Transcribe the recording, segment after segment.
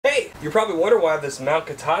You're probably wondering why I have this Mount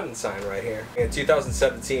Katahdin sign right here. In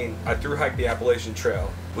 2017, I thru hiked the Appalachian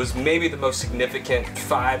Trail. It was maybe the most significant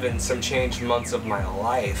 5 and some change months of my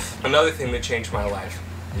life. Another thing that changed my life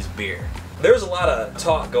is beer. There was a lot of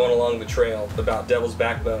talk going along the trail about Devil's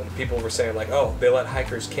Backbone. People were saying like, oh, they let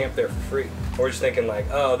hikers camp there for free. Or just thinking like,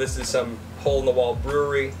 oh, this is some hole-in-the-wall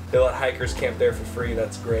brewery. They let hikers camp there for free,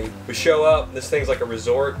 that's great. We show up, this thing's like a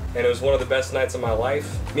resort, and it was one of the best nights of my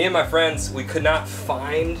life. Me and my friends, we could not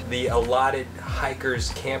find the allotted hikers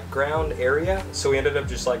campground area, so we ended up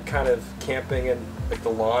just like kind of camping in like the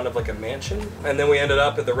lawn of like a mansion. And then we ended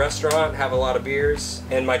up at the restaurant, having a lot of beers,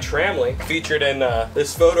 and my tramley, featured in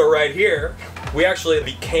this photo right here, we actually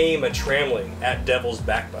became a tramley at Devil's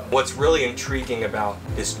Backbone. What's really intriguing about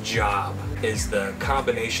this job is the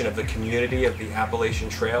combination of the community of the Appalachian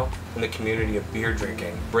Trail and the community of beer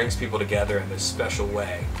drinking brings people together in this special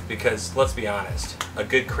way. Because let's be honest, a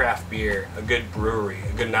good craft beer, a good brewery,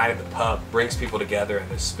 a good night at the pub brings people together in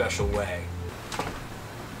this special way.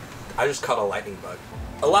 I just caught a lightning bug.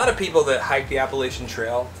 A lot of people that hike the Appalachian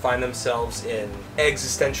Trail find themselves in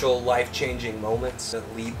existential, life-changing moments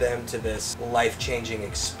that lead them to this life-changing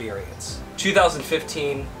experience.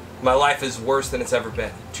 2015, my life is worse than it's ever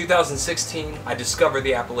been. 2016, I discovered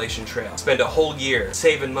the Appalachian Trail. Spent a whole year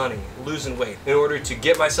saving money, losing weight, in order to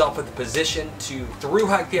get myself in the position to thru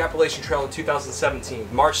hike the Appalachian Trail in 2017.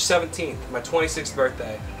 March 17th, my 26th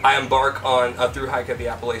birthday, I embark on a thru hike of the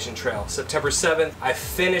Appalachian Trail. September 7th, I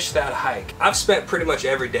finished that hike. I've spent pretty much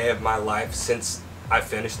every day of my life since I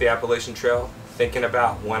finished the Appalachian Trail thinking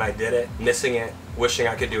about when I did it, missing it, wishing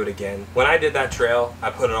I could do it again. When I did that trail,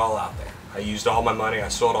 I put it all out there. I used all my money, I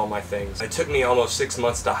sold all my things. It took me almost 6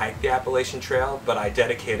 months to hike the Appalachian Trail, but I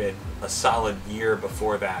dedicated a solid year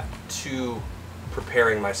before that to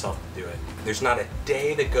preparing myself to do it. There's not a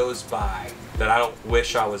day that goes by that I don't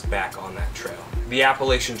wish I was back on that trail. The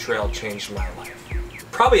Appalachian Trail changed my life.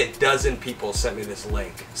 Probably a dozen people sent me this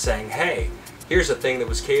link saying, hey, here's a thing that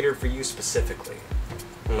was catered for you specifically.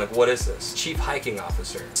 I'm like, what is this? Chief hiking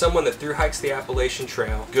officer. Someone that thru hikes the Appalachian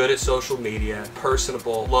Trail, good at social media,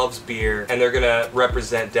 personable, loves beer, and they're gonna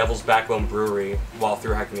represent Devil's Backbone Brewery while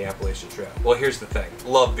thru hiking the Appalachian Trail. Well, here's the thing.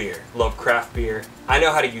 Love beer, love craft beer. I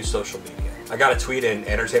know how to use social media. I got a tweet in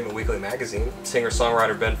Entertainment Weekly magazine.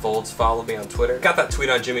 Singer-songwriter Ben Folds followed me on Twitter. Got that tweet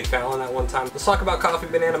on Jimmy Fallon that one time. Let's talk about Coffee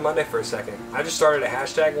Banana Monday for a second. I just started a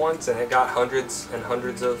hashtag once and it got hundreds and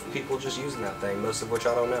hundreds of people just using that thing, most of which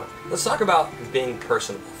I don't know. Let's talk about being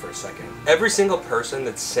personable for a second. Every single person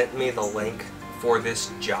that sent me the link for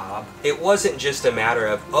this job, it wasn't just a matter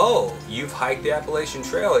of, oh, you've hiked the Appalachian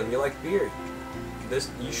Trail and you like beer.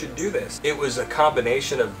 You should do this. It was a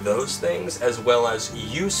combination of those things as well as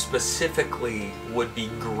you specifically would be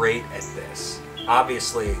great at this.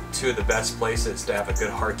 Obviously, two of the best places to have a good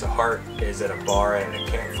heart-to-heart is at a bar and at a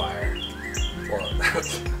campfire. Well,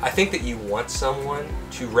 I think that you want someone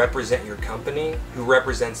to represent your company who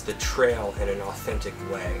represents the trail in an authentic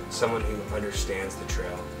way. Someone who understands the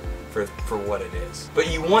trail for what it is. But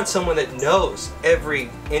you want someone that knows every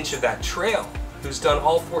inch of that trail, who's done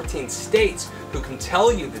all 14 states, who can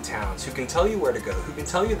tell you the towns, who can tell you where to go, who can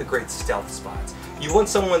tell you the great stealth spots. You want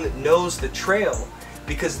someone that knows the trail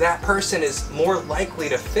because that person is more likely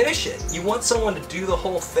to finish it. You want someone to do the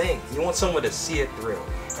whole thing. You want someone to see it through.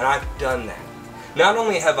 And I've done that. Not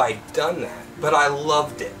only have I done that, but I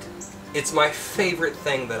loved it. It's my favorite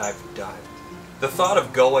thing that I've done. The thought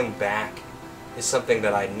of going back is something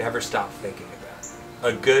that I never stop thinking about.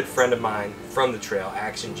 A good friend of mine from the trail,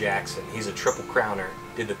 Action Jackson, he's a triple crowner,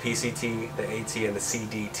 did the PCT, the AT, and the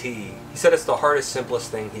CDT. He said it's the hardest, simplest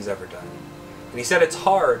thing he's ever done. And he said it's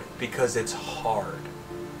hard because it's hard.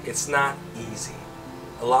 It's not easy.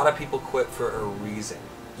 A lot of people quit for a reason.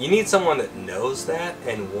 You need someone that knows that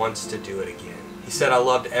and wants to do it again. He said, I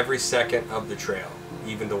loved every second of the trail,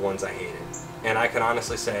 even the ones I hated. And I can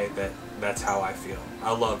honestly say that that's how I feel.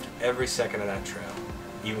 I loved every second of that trail,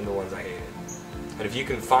 even the ones I hated. But if you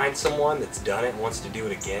can find someone that's done it and wants to do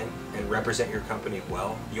it again and represent your company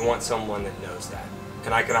well, you want someone that knows that.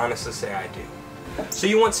 And I can honestly say I do. So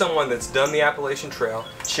you want someone that's done the Appalachian Trail,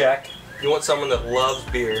 check. You want someone that loves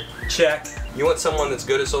beer, check. You want someone that's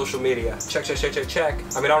good at social media, check, check, check, check, check.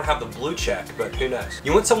 I mean, I don't have the blue check, but who knows.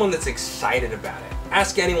 You want someone that's excited about it.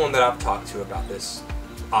 Ask anyone that I've talked to about this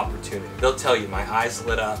opportunity. They'll tell you my eyes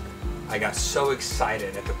lit up. I got so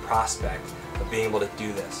excited at the prospect of being able to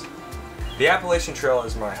do this. The Appalachian Trail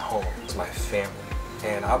is my home, it's my family,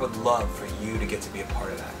 and I would love for you to get to be a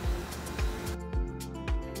part of that.